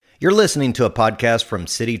You're listening to a podcast from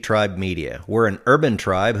City Tribe Media. We're an urban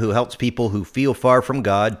tribe who helps people who feel far from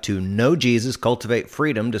God to know Jesus, cultivate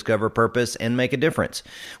freedom, discover purpose, and make a difference.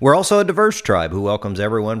 We're also a diverse tribe who welcomes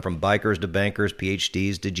everyone from bikers to bankers,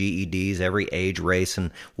 PhDs to GEDs, every age, race,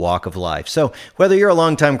 and walk of life. So whether you're a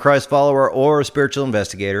longtime Christ follower or a spiritual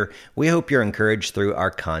investigator, we hope you're encouraged through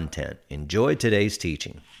our content. Enjoy today's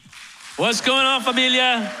teaching. What's going on,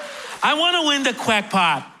 familia? I want to win the quack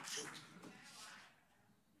pot.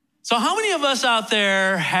 So how many of us out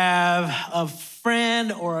there have a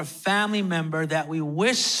friend or a family member that we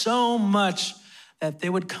wish so much that they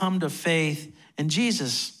would come to faith in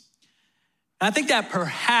Jesus? And I think that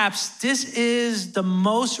perhaps this is the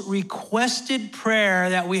most requested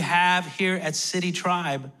prayer that we have here at City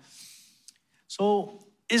Tribe. So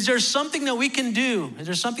is there something that we can do? Is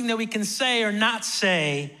there something that we can say or not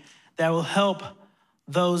say that will help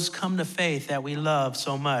those come to faith that we love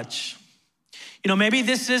so much? You know, maybe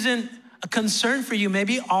this isn't a concern for you.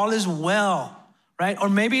 Maybe all is well, right? Or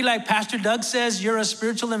maybe like Pastor Doug says, you're a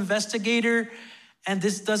spiritual investigator and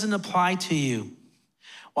this doesn't apply to you.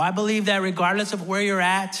 Well, I believe that regardless of where you're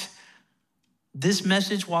at, this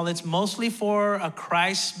message, while it's mostly for a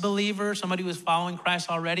Christ believer, somebody who's following Christ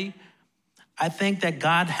already, I think that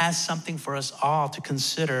God has something for us all to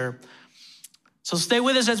consider. So stay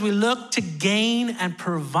with us as we look to gain and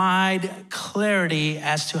provide clarity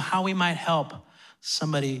as to how we might help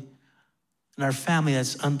somebody in our family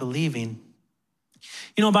that's unbelieving.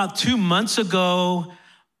 You know, about 2 months ago,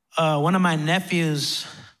 one of my nephews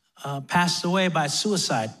passed away by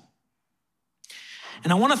suicide.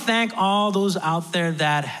 And I want to thank all those out there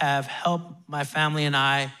that have helped my family and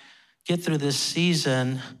I get through this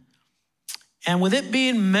season. And with it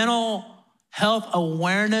being Mental Health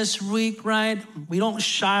Awareness Week, right? We don't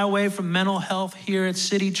shy away from mental health here at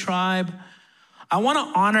City Tribe. I want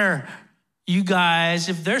to honor you guys.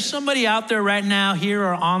 If there's somebody out there right now here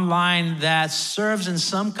or online that serves in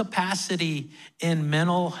some capacity in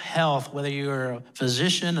mental health, whether you're a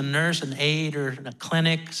physician, a nurse, an aide, or in a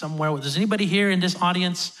clinic somewhere, does anybody here in this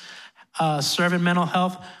audience serve in mental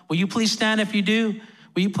health? Will you please stand if you do?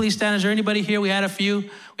 Will you please stand? Is there anybody here? We had a few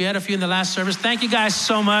in the last service. Thank you guys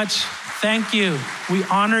so much. Thank you. We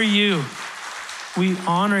honor you. We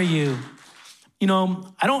honor you. You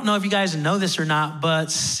know, I don't know if you guys know this or not, but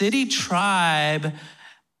City Tribe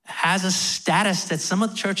has a status that some of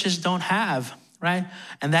the churches don't have, right?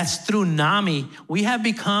 And that's through NAMI. We have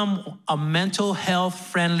become a mental health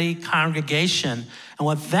friendly congregation. And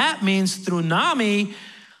what that means through NAMI,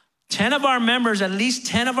 at least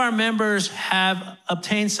 10 of our members have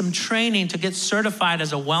obtained some training to get certified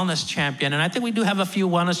as a wellness champion. And I think we do have a few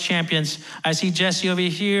wellness champions. I see Jesse over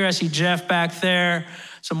here. I see Jeff back there.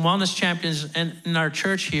 Some wellness champions in our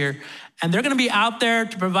church here. And they're going to be out there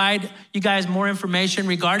to provide you guys more information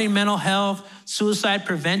regarding mental health, suicide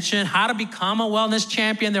prevention, how to become a wellness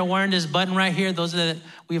champion. They're wearing this button right here. Those that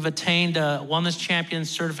we've attained a wellness champion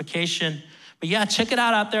certification. But yeah, check it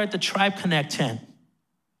out there at the Tribe Connect tent.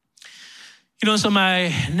 You know, so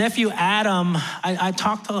my nephew Adam, I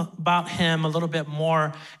talked about him a little bit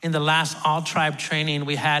more in the last All Tribe training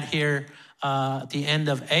we had here at the end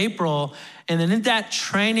of April. And then in that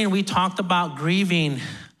training, we talked about grieving,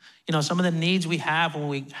 you know, some of the needs we have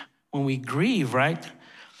when we grieve, right?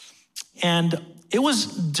 And it was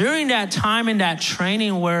during that time in that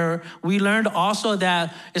training where we learned also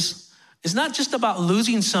that it's not just about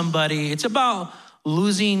losing somebody, it's about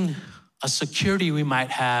losing a security we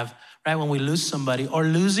might have, right, when we lose somebody, or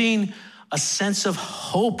losing a sense of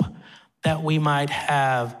hope that we might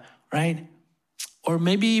have, right? Or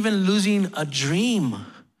maybe even losing a dream.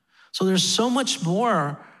 So there's so much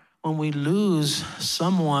more when we lose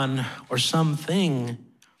someone or something.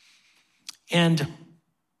 And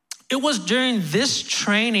it was during this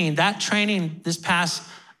training this past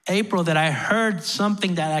April, that I heard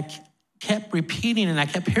something that I kept repeating and I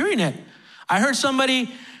kept hearing it. I heard somebody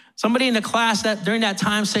in the class that during that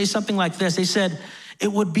time say something like this. They said,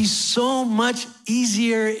 it would be so much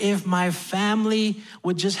easier if my family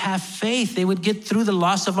would just have faith. They would get through the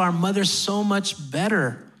loss of our mother so much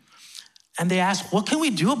better. And they asked, what can we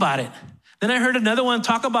do about it? Then I heard another one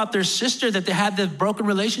talk about their sister, that they had this broken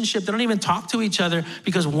relationship. They don't even talk to each other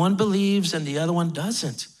because one believes and the other one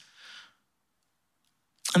doesn't.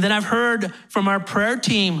 And then I've heard from our prayer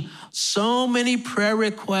team so many prayer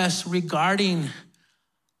requests regarding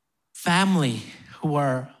family who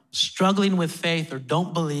are struggling with faith or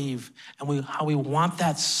don't believe, and how we want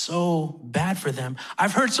that so bad for them.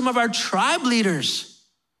 I've heard some of our tribe leaders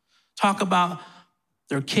talk about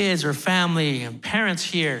their kids or family and parents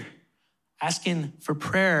here asking for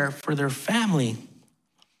prayer for their family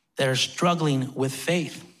that are struggling with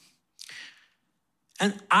faith.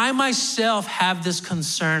 And I myself have this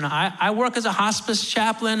concern. I work as a hospice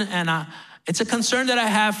chaplain, and it's a concern that I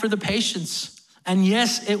have for the patients. And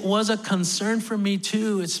yes, it was a concern for me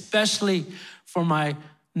too, especially for my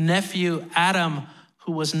nephew, Adam,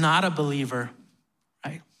 who was not a believer,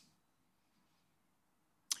 right?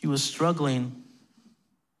 He was struggling.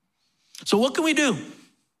 So what can we do?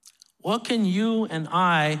 What can you and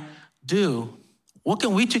I do? What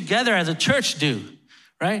can we together as a church do,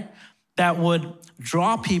 right? That would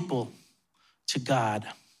draw people to God.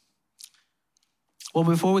 Well,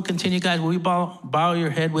 before we continue, guys, will you bow your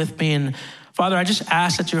head with me? And Father, I just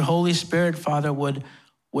ask that your Holy Spirit, Father, would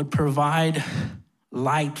provide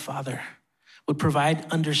light, Father, would provide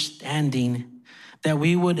understanding, that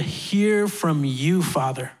we would hear from you,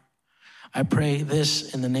 Father. I pray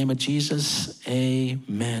this in the name of Jesus,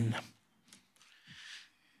 amen.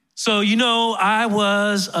 So, I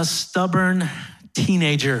was a stubborn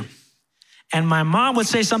teenager, and my mom would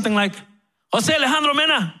say something like, Jose Alejandro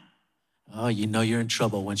Mena. Oh, you're in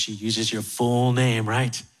trouble when she uses your full name,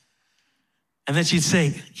 right? And then she'd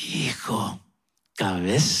say, hijo,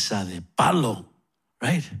 cabeza de palo,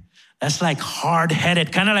 right? That's like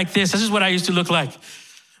hard-headed, kind of like this. This is what I used to look like,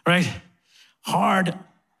 right?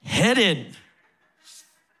 Hard-headed,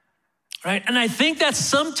 right? And I think that's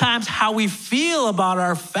sometimes how we feel about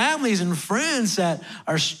our families and friends that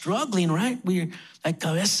are struggling, right? We're like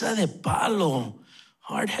cabeza de palo,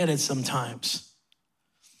 hard-headed sometimes.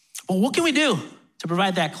 Well, what can we do to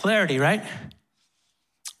provide that clarity, right?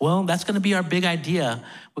 Well, that's going to be our big idea.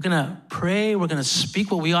 We're going to pray. We're going to speak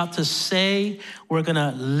what we ought to say. We're going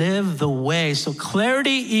to live the way. So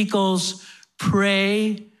clarity equals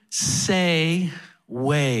pray, say,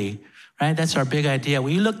 way, right? That's our big idea.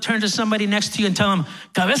 Will you turn to somebody next to you and tell them,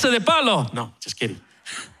 cabeza de palo? No, just kidding.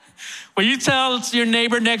 Will you tell your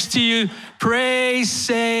neighbor next to you, pray,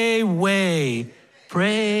 say, way.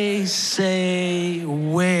 Pray, say,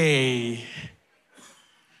 way.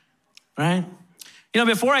 Right?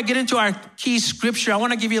 Before I get into our key scripture, I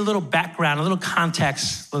want to give you a little background, a little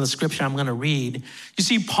context for the scripture I'm going to read. You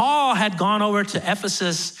see, Paul had gone over to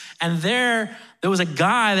Ephesus, and there was a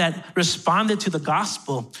guy that responded to the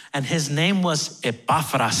gospel, and his name was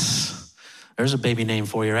Epaphras. There's a baby name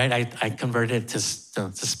for you, right? I converted it to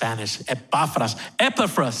Spanish.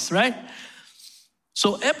 Epaphras, right?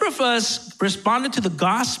 So Epaphras responded to the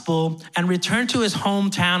gospel and returned to his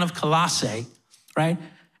hometown of Colossae, right?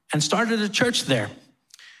 And started a church there.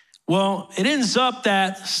 Well, it ends up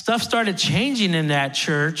that stuff started changing in that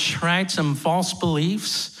church, right? Some false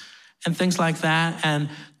beliefs and things like that. And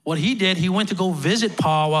what he did, he went to go visit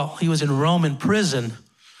Paul while he was in Rome in prison.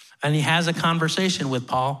 And he has a conversation with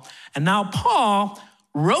Paul. And now Paul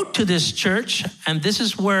wrote to this church, and this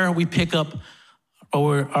is where we pick up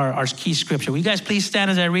our key scripture. Will you guys please stand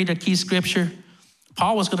as I read the key scripture?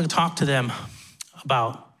 Paul was going to talk to them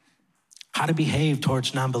about how to behave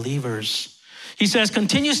towards non-believers. He says,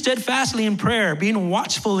 continue steadfastly in prayer, being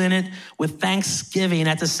watchful in it with thanksgiving.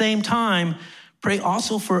 At the same time, pray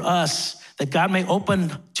also for us, that God may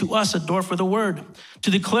open to us a door for the word, to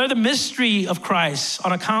declare the mystery of Christ,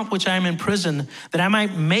 on account which I am in prison, that I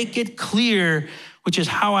might make it clear, which is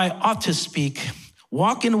how I ought to speak.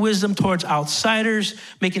 Walk in wisdom towards outsiders,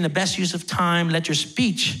 making the best use of time. Let your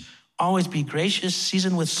speech always be gracious,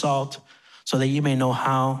 seasoned with salt, so that you may know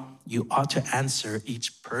how you ought to answer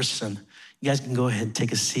each person. You guys can go ahead and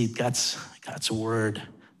take a seat. God's word.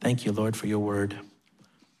 Thank you, Lord, for your word.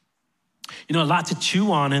 A lot to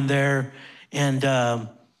chew on in there. And the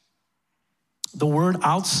word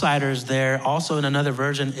outsiders there, also in another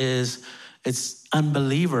version, it's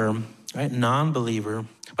unbeliever, right? Non-believer.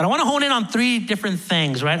 But I want to hone in on three different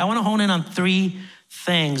things, right? I want to hone in on three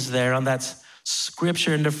things there on that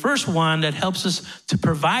scripture. And the first one that helps us to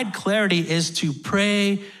provide clarity is to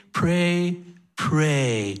pray, pray,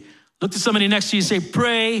 pray. Look to somebody next to you and say,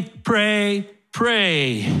 pray, pray,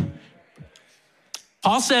 pray.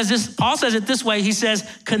 Paul says it this way. He says,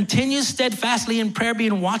 continue steadfastly in prayer,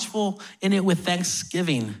 being watchful in it with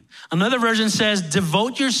thanksgiving. Another version says,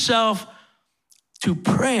 devote yourself to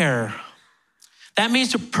prayer. That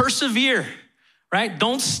means to persevere, right?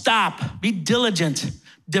 Don't stop. Be diligent,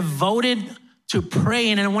 devoted to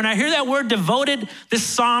praying. And when I hear that word devoted, this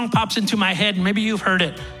song pops into my head. Maybe you've heard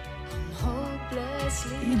it.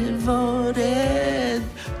 Be devoted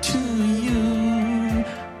to you.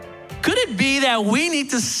 Could it be that we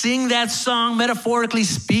need to sing that song, metaphorically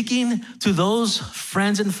speaking, to those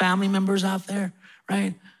friends and family members out there,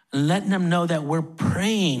 right? And letting them know that we're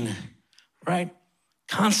praying, right?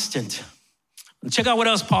 Constant. Check out what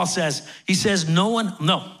else Paul says. He says, let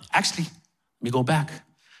me go back.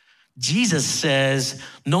 Jesus says,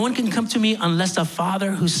 no one can come to me unless the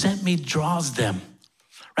Father who sent me draws them,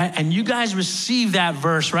 right? And you guys receive that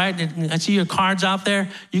verse, right? I see your cards out there.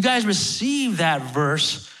 You guys receive that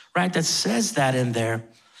verse, right? That says that in there.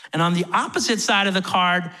 And on the opposite side of the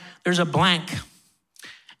card, there's a blank.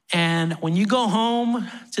 And when you go home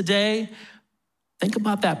today, think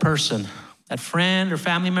about that person, that friend or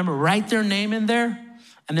family member, write their name in there,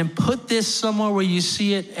 and then put this somewhere where you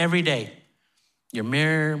see it every day. Your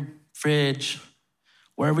mirror, fridge,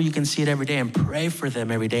 wherever you can see it every day, and pray for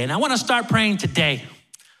them every day. And I want to start praying today.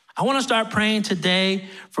 I want to start praying today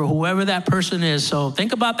for whoever that person is. So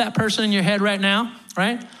think about that person in your head right now,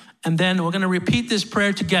 right? And then we're going to repeat this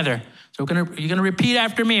prayer together. So you're going to repeat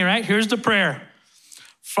after me, right? Here's the prayer.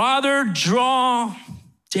 Father, draw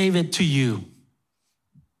David to you.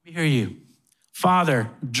 Let me hear you. Father,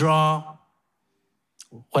 draw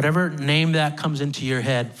whatever name that comes into your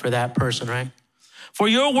head for that person, right? For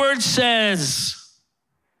your word says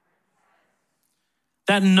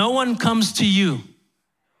that no one comes to you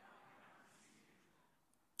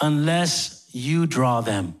unless you draw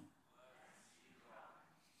them.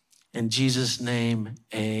 In Jesus' name,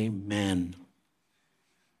 amen.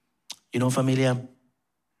 You know, familia,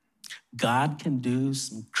 God can do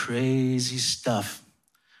some crazy stuff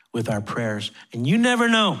with our prayers. And you never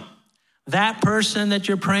know. That person that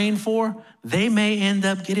you're praying for, they may end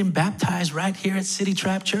up getting baptized right here at City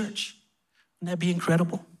Tribe Church. Wouldn't that be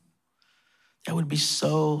incredible? That would be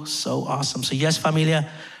so, so awesome. So yes, familia,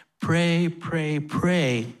 pray, pray,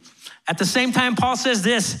 pray. At the same time, Paul says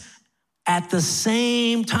this, at the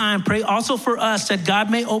same time, pray also for us that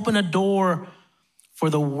God may open a door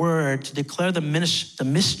for the word to declare the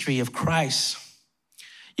mystery of Christ.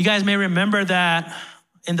 You guys may remember that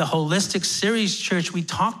in the Holistic Series Church, we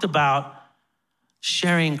talked about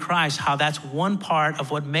sharing Christ, how that's one part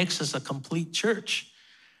of what makes us a complete church.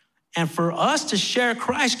 And for us to share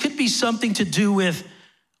Christ could be something to do with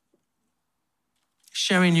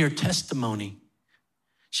sharing your testimony.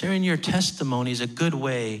 Sharing your testimony is a good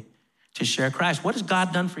way to share Christ. What has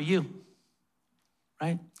God done for you?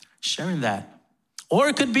 Right? Sharing that. Or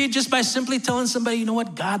it could be just by simply telling somebody, you know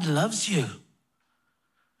what? God loves you.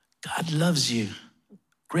 God loves you.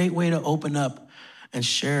 Great way to open up and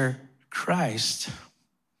share Christ.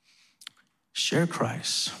 Share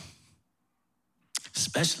Christ.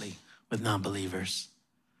 Especially with non-believers,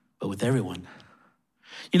 but with everyone.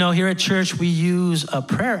 You know, here at church, we use a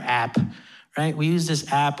prayer app, right? We use this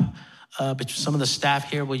app, but some of the staff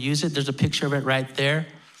here will use it. There's a picture of it right there.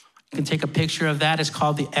 You can take a picture of that. It's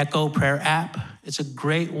called the Echo Prayer App. It's a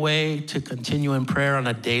great way to continue in prayer on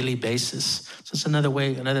a daily basis. So it's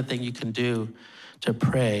another thing you can do to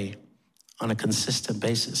pray on a consistent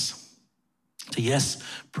basis. So yes,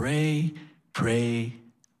 pray, pray,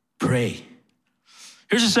 pray.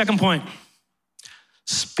 Here's the second point.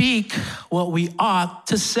 Speak what we ought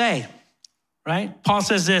to say, right? Paul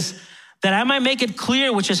says this, that I might make it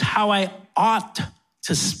clear, which is how I ought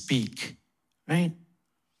to speak, right?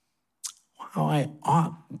 How I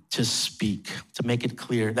ought to speak, to make it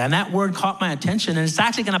clear. And that word caught my attention, and it's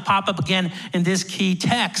actually going to pop up again in this key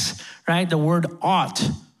text, right? The word ought.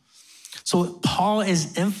 So Paul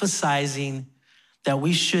is emphasizing that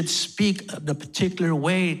we should speak the particular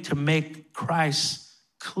way to make Christ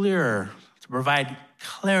clearer, to provide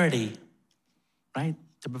clarity, right?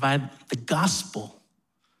 To provide the gospel,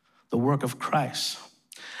 the work of Christ.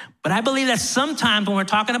 But I believe that sometimes when we're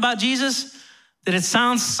talking about Jesus, that it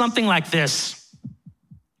sounds something like this.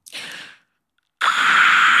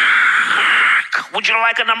 Would you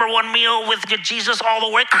like a number one meal with your Jesus all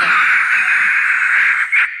the way?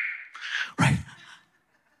 Right?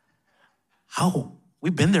 How?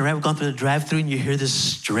 We've been there, right? We've gone through the drive-thru and you hear this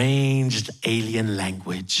strange alien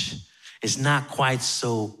language. It's not quite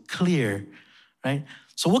so clear, right?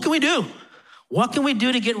 So what can we do? What can we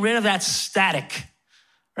do to get rid of that static,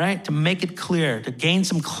 right? To make it clear, to gain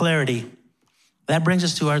some clarity. That brings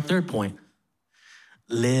us to our third point.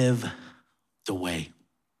 Live the way.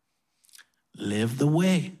 Live the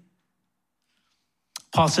way.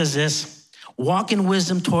 Paul says this, walk in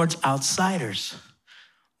wisdom towards outsiders,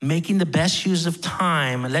 making the best use of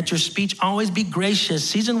time. Let your speech always be gracious,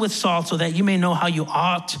 seasoned with salt, so that you may know how you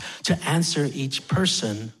ought to answer each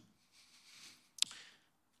person.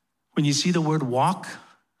 When you see the word walk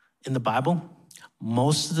in the Bible,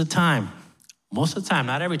 most of the time,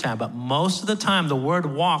 not every time, but most of the time, the word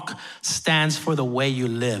walk stands for the way you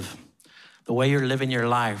live, the way you're living your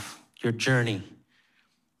life, your journey,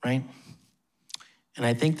 right? And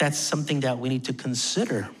I think that's something that we need to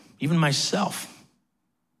consider, even myself,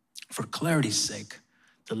 for clarity's sake,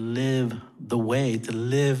 to live the way, to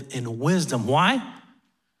live in wisdom. Why?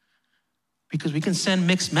 Because we can send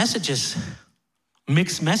mixed messages.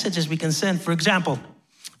 Mixed messages we can send. For example,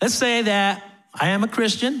 let's say that I am a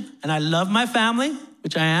Christian and I love my family,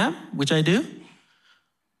 which I do.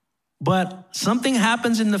 But something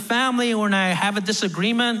happens in the family when I have a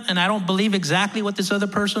disagreement and I don't believe exactly what this other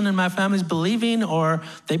person in my family is believing, or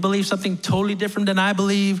they believe something totally different than I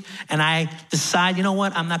believe, and I decide, you know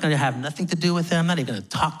what, I'm not going to have nothing to do with them. I'm not even going to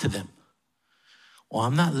talk to them. Well,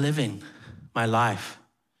 I'm not living my life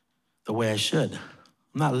the way I should.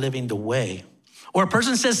 I'm not living the way. Or a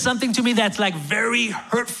person says something to me that's like very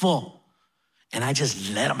hurtful, and I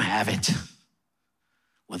just let them have it.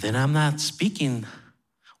 Well, then I'm not speaking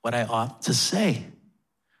what I ought to say,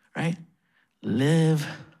 right? Live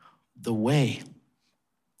the way.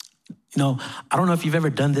 You know, I don't know if you've ever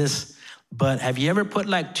done this, but have you ever put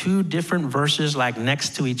like two different verses like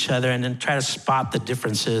next to each other and then try to spot the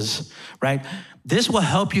differences, right? This will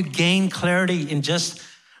help you gain clarity in just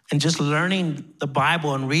learning the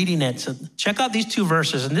Bible and reading it. So check out these two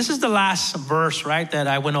verses. And this is the last verse, right, that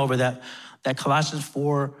I went over, that Colossians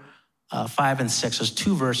 4, 5 and 6. There's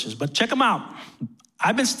two verses, but check them out.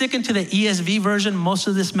 I've been sticking to the ESV version most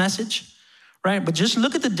of this message, right? But just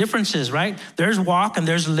look at the differences, right? There's walk and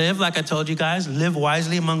there's live, like I told you guys. Live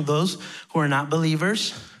wisely among those who are not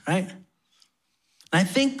believers, right? And I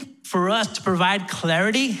think for us to provide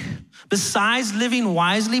clarity, besides living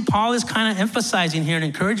wisely, Paul is kind of emphasizing here and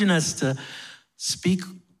encouraging us to speak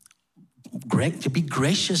great, to be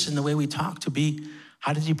gracious in the way we talk, to be,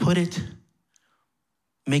 how did you put it?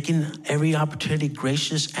 Making every opportunity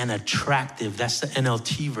gracious and attractive. That's the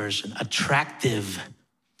NLT version, attractive.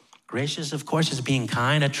 Gracious, of course, is being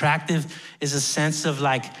kind. Attractive is a sense of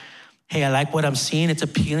like, hey, I like what I'm seeing. It's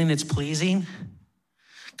appealing, it's pleasing.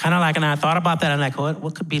 Kind of like, and I thought about that. I'm like,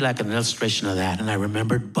 what could be like an illustration of that? And I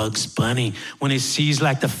remembered Bugs Bunny when he sees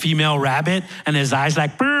like the female rabbit and his eyes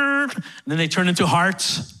like, bird, and then they turn into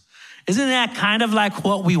hearts. Isn't that kind of like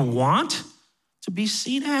what we want to be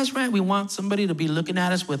seen as, right? We want somebody to be looking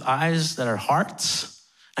at us with eyes that are hearts.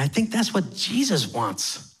 And I think that's what Jesus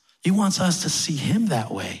wants. He wants us to see him that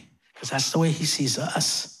way because that's the way he sees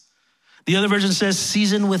us. The other version says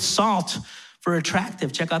seasoned with salt for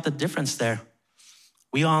attractive. Check out the difference there.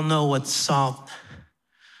 We all know what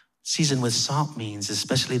seasoned with salt means,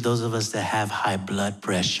 especially those of us that have high blood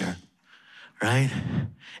pressure, right?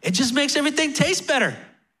 It just makes everything taste better.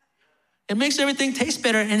 It makes everything taste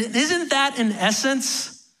better. And isn't that, in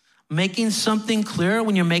essence, making something clearer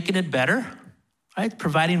when you're making it better, right?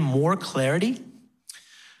 Providing more clarity.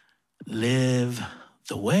 Live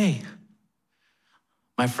the way.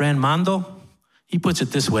 My friend Mando, he puts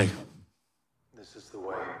it this way. This is the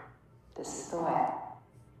way. This is the way.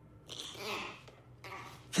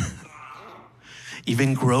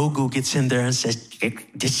 Even Grogu gets in there and says,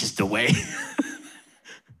 this is the way.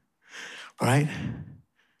 Right?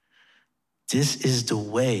 This is the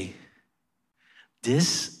way.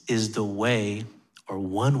 This is the way, or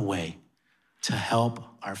one way, to help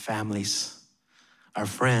our families, our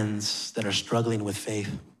friends that are struggling with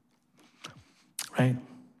faith. Right?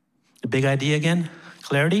 The big idea again,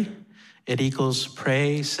 clarity. It equals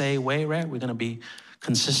pray, say, way, right? We're going to be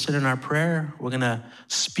consistent in our prayer. We're going to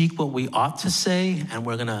speak what we ought to say, and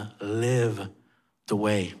we're going to live the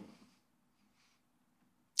way.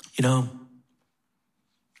 You know,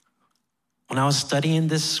 when I was studying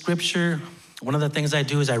this scripture, one of the things I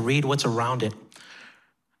do is I read what's around it.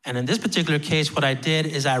 And in this particular case, what I did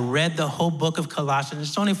is I read the whole book of Colossians.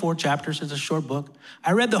 It's only 4 chapters. It's a short book.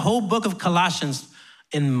 I read the whole book of Colossians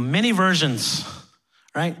in many versions,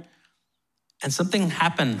 right? And something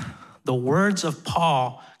happened. The words of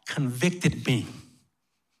Paul convicted me.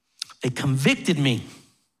 They convicted me.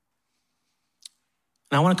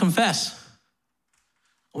 And I want to confess.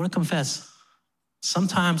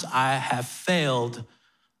 Sometimes I have failed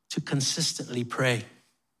to consistently pray.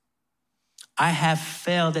 I have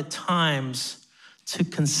failed at times to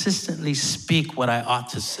consistently speak what I ought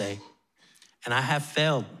to say. And I have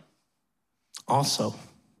failed also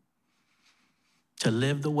to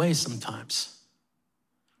live the way sometimes.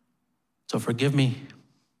 So forgive me.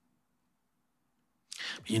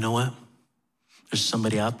 But you know what? There's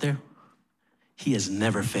somebody out there. He has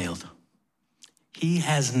never failed. He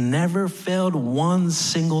has never failed one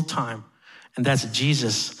single time. And that's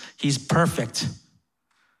Jesus. He's perfect.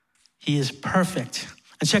 He is perfect.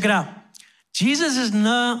 And check it out. Jesus is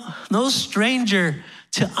no stranger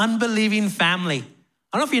to unbelieving family.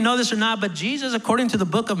 I don't know if you know this or not, but Jesus, according to the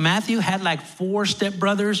book of Matthew, had like 4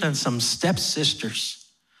 stepbrothers and some stepsisters,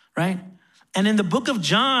 right? And in the book of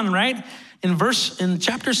John, right, in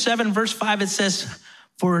chapter 7, verse 5, it says,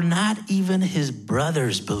 for not even his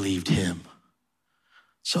brothers believed him.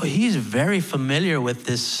 So he's very familiar with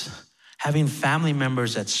this, having family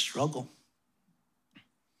members that struggle.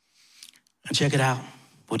 And check it out,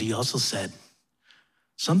 what he also said.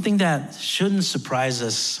 Something that shouldn't surprise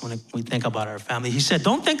us when we think about our family. He said,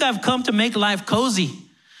 don't think I've come to make life cozy.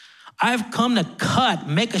 I've come to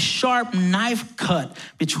make a sharp knife cut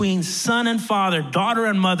between son and father, daughter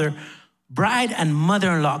and mother, bride and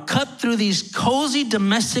mother-in-law. Cut through these cozy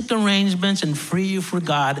domestic arrangements and free you for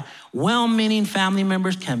God. Well-meaning family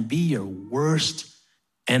members can be your worst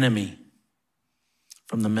enemy.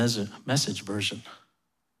 From the Message version.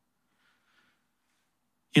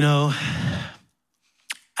 You know,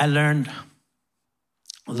 I learned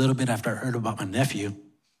a little bit after I heard about my nephew.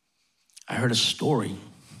 I heard a story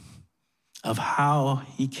of how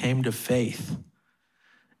he came to faith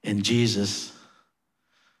in Jesus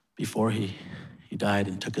before he died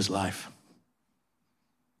and took his life.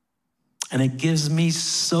 And it gives me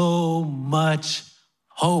so much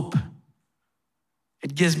hope.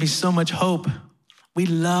 It gives me so much hope. We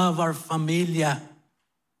love our familia,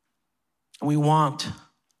 and we want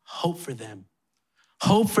hope for them.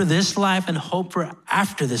 Hope for this life and hope for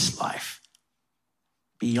after this life,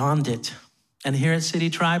 beyond it. And here at City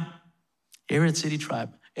Tribe,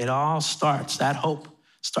 it all starts, that hope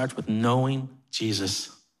starts with knowing Jesus.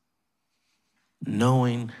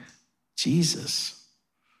 Knowing Jesus.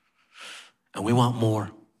 And we want more.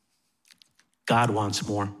 God wants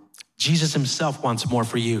more. Jesus himself wants more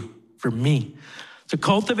for you, for me. To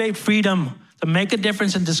cultivate freedom, to make a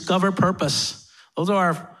difference and discover purpose. Those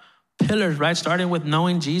are our pillars, right? Starting with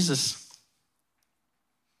knowing Jesus.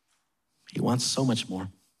 He wants so much more.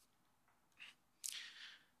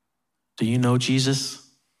 Do you know Jesus?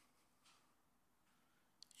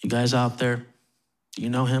 You guys out there, do you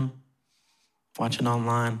know him? Watching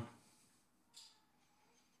online.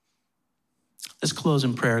 Let's close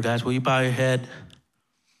in prayer, guys. Will you bow your head?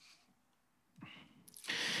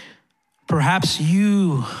 Perhaps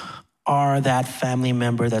you are that family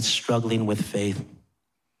member that's struggling with faith.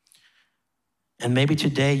 And maybe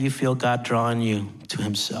today you feel God drawing you to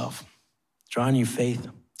himself, drawing you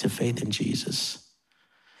to faith in Jesus.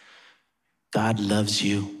 God loves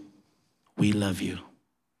you. We love you.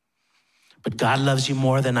 But God loves you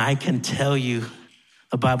more than I can tell you.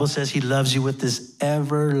 The Bible says he loves you with this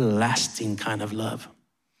everlasting kind of love.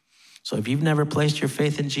 So if you've never placed your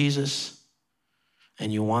faith in Jesus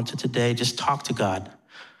and you want to today, just talk to God.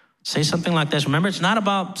 Say something like this. Remember, it's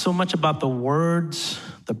not so much about the words,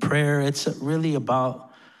 the prayer. It's really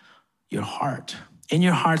about your heart. In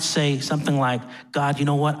your heart, say something like, God, you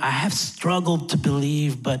know what? I have struggled to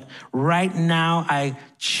believe, but right now I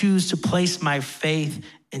choose to place my faith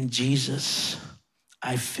in Jesus.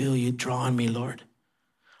 I feel you drawing me, Lord.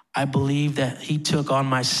 I believe that he took on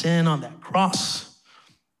my sin on that cross,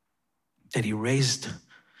 that he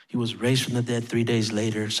was raised from the dead 3 days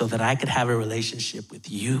later so that I could have a relationship with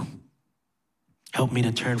you. Help me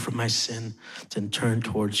to turn from my sin, to turn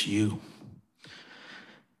towards you.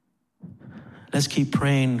 Let's keep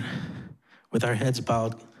praying with our heads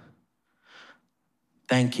bowed.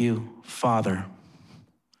 Thank you, Father,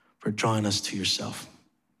 for drawing us to yourself.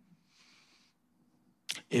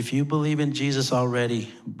 If you believe in Jesus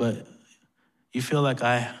already, but you feel like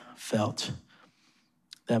I felt,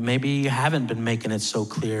 that maybe you haven't been making it so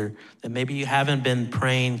clear, that maybe you haven't been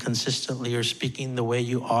praying consistently or speaking the way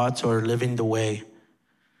you ought or living the way,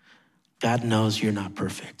 God knows you're not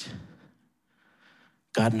perfect.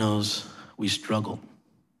 God knows we struggle.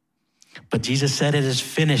 But Jesus said it is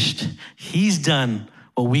finished. He's done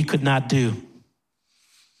what we could not do.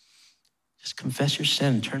 Just confess your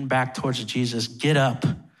sin, turn back towards Jesus, get up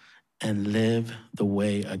and live the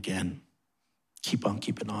way again. Keep on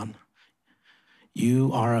keeping on.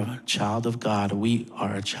 You are a child of God. We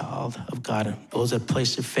are a child of God. And those that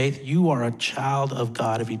place their faith, you are a child of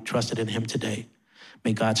God if you trusted in him today.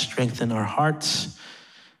 May God strengthen our hearts,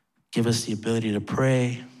 give us the ability to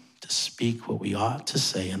pray, to speak what we ought to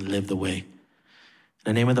say and live the way. In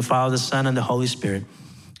the name of the Father, the Son, and the Holy Spirit,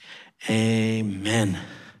 amen.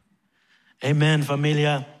 Amen,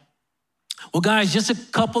 familia. Well, guys, just a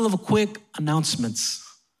couple of quick announcements.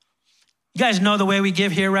 You guys know the way we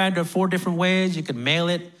give here, right? There are 4 different ways. You can mail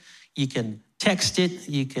it, you can text it,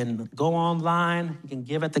 you can go online, you can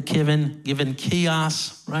give at the given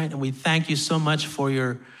kiosk, right? And we thank you so much for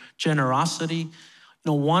your generosity. You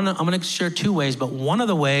know, I'm going to share 2 ways, but one of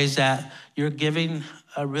the ways that your giving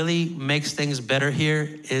really makes things better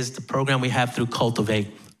here is the program we have through Cultivate.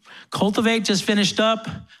 Cultivate just finished up.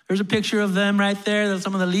 There's a picture of them right there. There's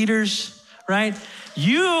some of the leaders, right?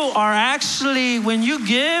 You are actually, when you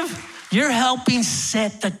give, you're helping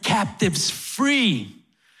set the captives free,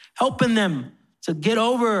 helping them to get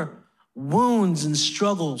over wounds and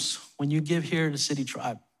struggles when you give here to City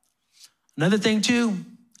Tribe. Another thing too,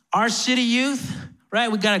 our city youth,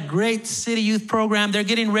 right? We got a great city youth program. They're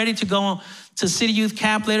getting ready to go to City Youth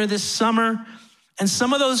Camp later this summer. And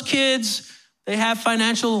some of those kids, they have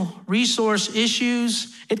financial resource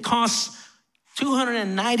issues. It costs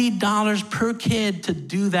 $290 per kid to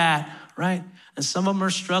do that, right? And some of them are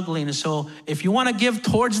struggling. And so if you want to give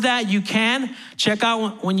towards that, you can. Check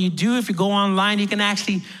out when you do, if you go online, you can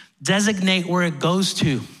actually designate where it goes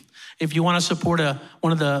to. If you want to support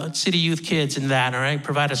one of the city youth kids in that, all right?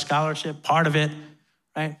 Provide a scholarship, part of it,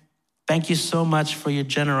 right? Thank you so much for your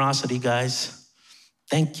generosity, guys.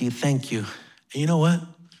 Thank you, thank you. And you know what?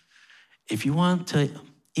 If you want to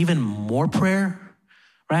even more prayer,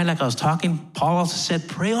 right? Like I was talking, Paul also said,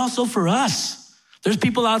 pray also for us. There's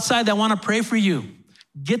people outside that want to pray for you.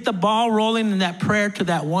 Get the ball rolling in that prayer to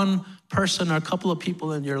that one person or a couple of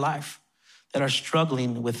people in your life that are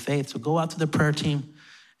struggling with faith. So go out to the prayer team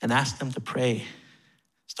and ask them to pray.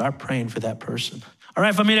 Start praying for that person. All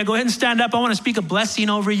right, familia, go ahead and stand up. I want to speak a blessing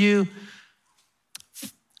over you.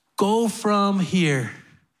 Go from here,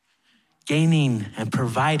 gaining and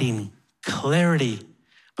providing clarity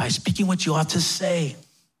by speaking what you ought to say,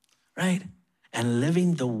 right? And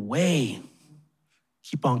living the way.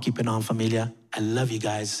 Keep on keeping on, familia. I love you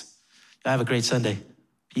guys. Have a great Sunday.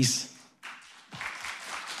 Peace.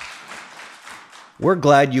 We're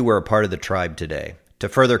glad you were a part of the tribe today. To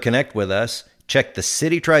further connect with us, check the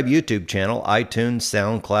City Tribe YouTube channel, iTunes,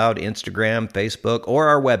 SoundCloud, Instagram, Facebook, or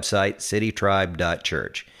our website,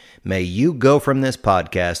 citytribe.church. May you go from this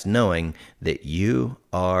podcast knowing that you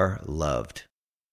are loved.